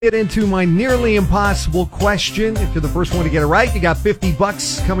Get into my nearly impossible question. If you're the first one to get it right, you got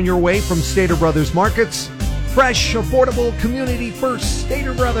 $50 coming your way from Stater Brothers Markets. Fresh, affordable, community first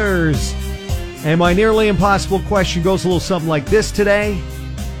Stater Brothers. And my nearly impossible question goes a little something like this today.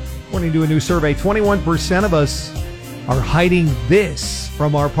 According to a new survey, 21% of us are hiding this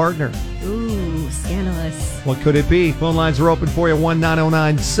from our partner. Ooh, scandalous. What could it be? Phone lines are open for you,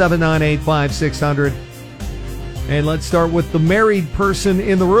 1-909-798-5600. And let's start with the married person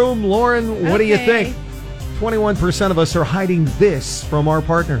in the room. Lauren, what do you think? 21% of us are hiding this from our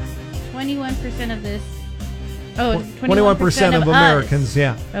partner. 21% of this. Oh, 21% of Americans,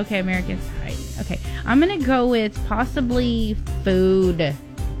 yeah. Okay, Americans hiding. Okay, I'm going to go with possibly food.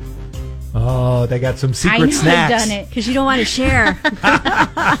 Oh, they got some secret snacks. I've done it. Because you don't want to share.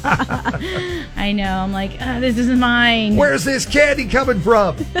 I know. I'm like, this isn't mine. Where's this candy coming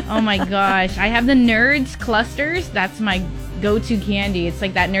from? Oh, my gosh. I have the Nerds clusters. That's my go-to candy. It's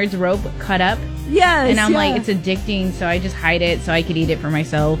like that Nerds rope cut up. Yes. And I'm like, it's addicting, so I just hide it so I could eat it for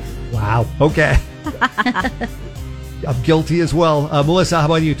myself. Wow. Okay. I'm guilty as well. Melissa, how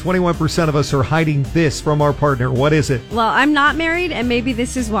about you? 21% of us are hiding this from our partner. What is it? Well, I'm not married, and maybe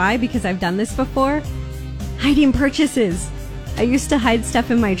this is why, because I've done this before. Hiding purchases. I used to hide stuff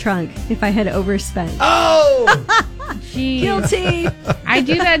in my trunk if I had overspent. Oh! Jeez. Guilty. I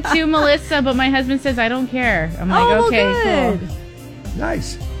do that too, Melissa, but my husband says I don't care. I'm like, okay, good. cool.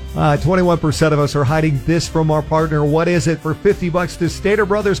 Nice. 21% of us are hiding this from our partner. What is it? For $50 to Stater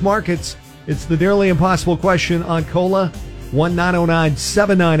Brothers Markets, it's the nearly impossible question on Cola.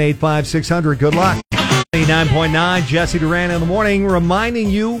 1-909-798-5600. Good luck. 89.9, Jesse Duran in the morning, reminding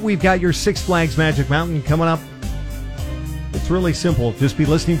you we've got your Six Flags Magic Mountain coming up. It's really simple. Just be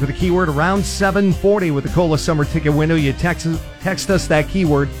listening for the keyword around 7:40 with the Cola Summer Ticket window. You text us that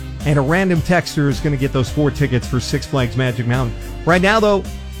keyword, and a random texter is going to get those 4 tickets for Six Flags Magic Mountain. Right now, though,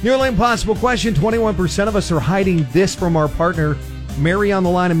 nearly impossible question. 21% of us are hiding this from our partner. Mary on the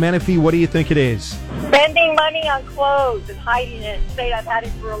line in Menifee, what do you think it is? Spending money on clothes and hiding it and saying I've had it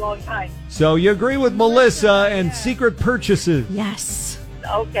for a long time. So you agree with Melissa and secret purchases. Yes.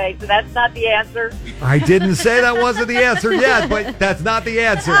 Okay, so that's not the answer. I didn't say that wasn't the answer yet, but that's not the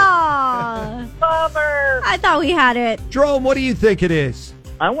answer. Aw. Bummer. I thought we had it. Jerome, what do you think it is?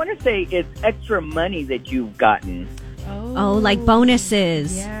 I want to say it's extra money that you've gotten. Oh, like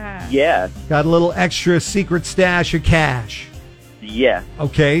bonuses. Yeah. Yeah. Got a little extra secret stash of cash. Yeah.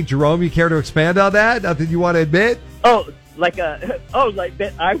 Okay, Jerome, you care to expand on that? Nothing you want to admit? Oh, like that. I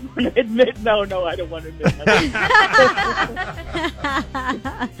want to admit. No, I don't want to admit.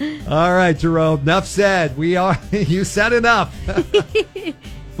 All right, Jerome, enough said. You said enough.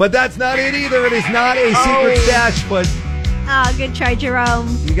 But that's not it either. It is not a secret stash, but Oh, good try,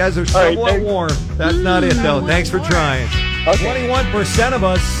 Jerome. you guys are somewhat warm. That's not it, though. Thanks for trying. Okay. 21% of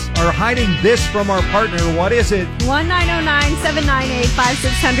us are hiding this from our partner. What is it?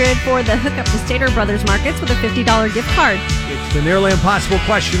 1-909-798-5600 for the hookup to Stater Brothers Markets with a $50 gift card. It's the nearly impossible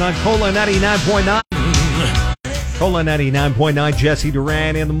question on Cola 99.9. Cola 99.9, Jesse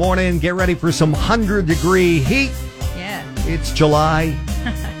Duran in the morning. Get ready for some 100-degree heat. Yeah. It's July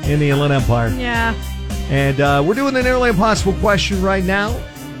in the Inland Empire. Yeah. And we're doing the nearly impossible question right now.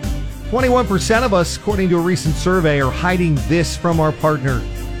 21% of us, according to a recent survey, are hiding this from our partner.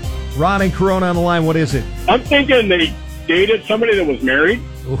 Ron and Corona on the line. What is it? I'm thinking they dated somebody that was married.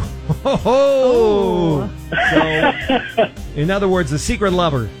 Oh. So, in other words, a secret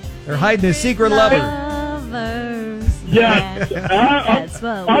lover. They're hiding a secret lover. Lovers. Yeah. That's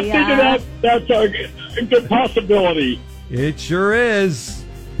what I'm we thinking are. that's a good possibility. It sure is.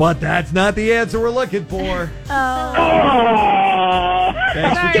 But that's not the answer we're looking for. Thanks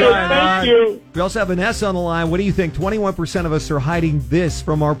for trying, Ron. Thank you. We also have Vanessa on the line. What do you think? 21% of us are hiding this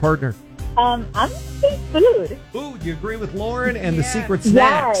from our partner. I'm going to say food. Ooh, do you agree with Lauren and the secret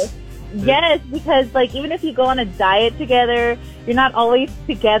snacks? Yes, because even if you go on a diet together, you're not always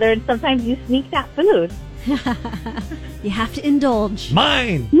together, and sometimes you sneak that food. You have to indulge.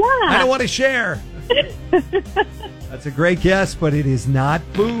 Mine. Yeah. I don't want to share. That's a great guess, but it is not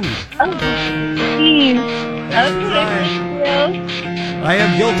food. Okay, thank you. I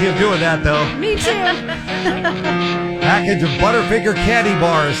am guilty of doing that, though. Me too. Package of Butterfinger candy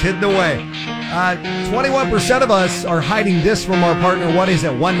bars hidden away. 21% of us are hiding this from our partner. What is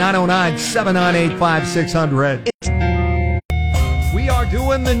it? 1-909-798-5600. We are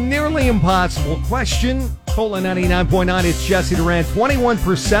doing the nearly impossible question. Cola 99.9, it's Jesse Duran.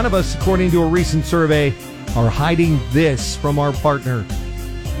 21% of us, according to a recent survey, are hiding this from our partner.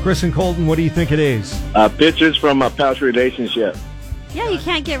 Chris and Colton, what do you think it is? Pictures from a past relationship. Yeah, you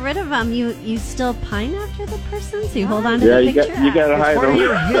can't get rid of them. You still pine after the person, so you hold on to Yeah, the you picture. got to hide Part of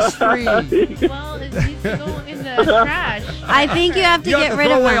your them. history. Well, it needs to go in the trash. I think you have to You have get to rid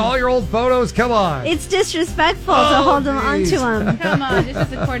throw of away them. all your old photos? Come on. It's disrespectful to Oh, hold them geez. onto them. Come on, this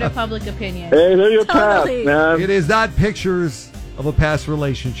is a court of public opinion. Hey, they're your past, Totally. man. It is not pictures of a past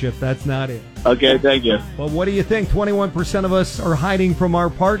relationship. That's not it. Okay, thank you. Well, what do you think? 21% of us are hiding from our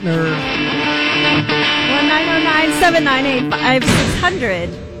partner.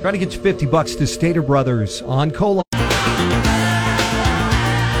 1-909-798-5600. Trying to get you $50 to Stater Brothers on Cola.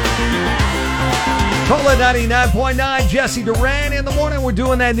 Cola 99.9, Jesse Duran in the morning. We're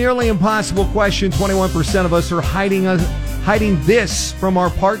doing that nearly impossible question. 21% of us are hiding this from our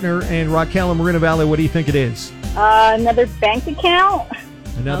partner. And Raquel in Marina Valley, what do you think it is? Another bank account.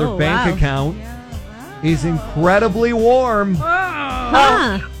 Another Oh, bank wow. account is incredibly warm,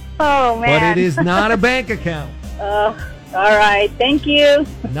 Huh. Oh, but man. it is not a bank account. All right. Thank you.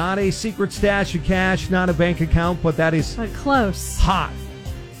 Not a secret stash of cash, not a bank account, but that is But close. hot.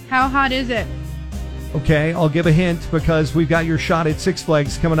 How hot is it? Okay, I'll give a hint because we've got your shot at Six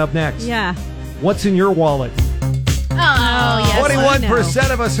Flags coming up next. Yeah. What's in your wallet? Oh, yes.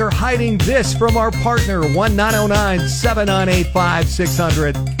 21% of us are hiding this from our partner.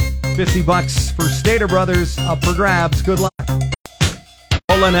 1-909-798-5600. $50 for Stater Brothers up for grabs. Good luck.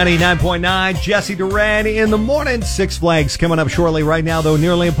 Cola 99.9, Jesse Duran in the morning. Six Flags coming up shortly. Right now, though,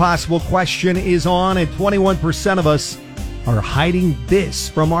 nearly impossible question is on, and 21% of us are hiding this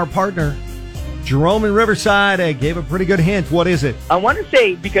from our partner. Jerome in Riverside gave a pretty good hint. What is it? I want to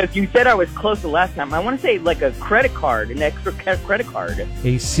say, because you said I was close the last time, I want to say like a credit card, an extra credit card.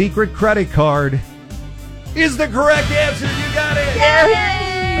 A secret credit card is the correct answer. You got it.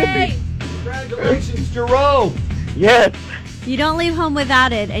 Yay! Congratulations, Jerome. Yes, You don't leave home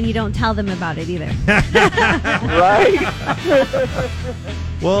without it, and you don't tell them about it either. right?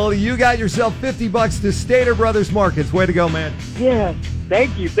 Well, you got yourself $50 to Stater Brothers Markets. Way to go, man. Yes.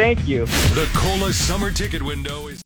 Thank you. The Cola Summer Ticket Window is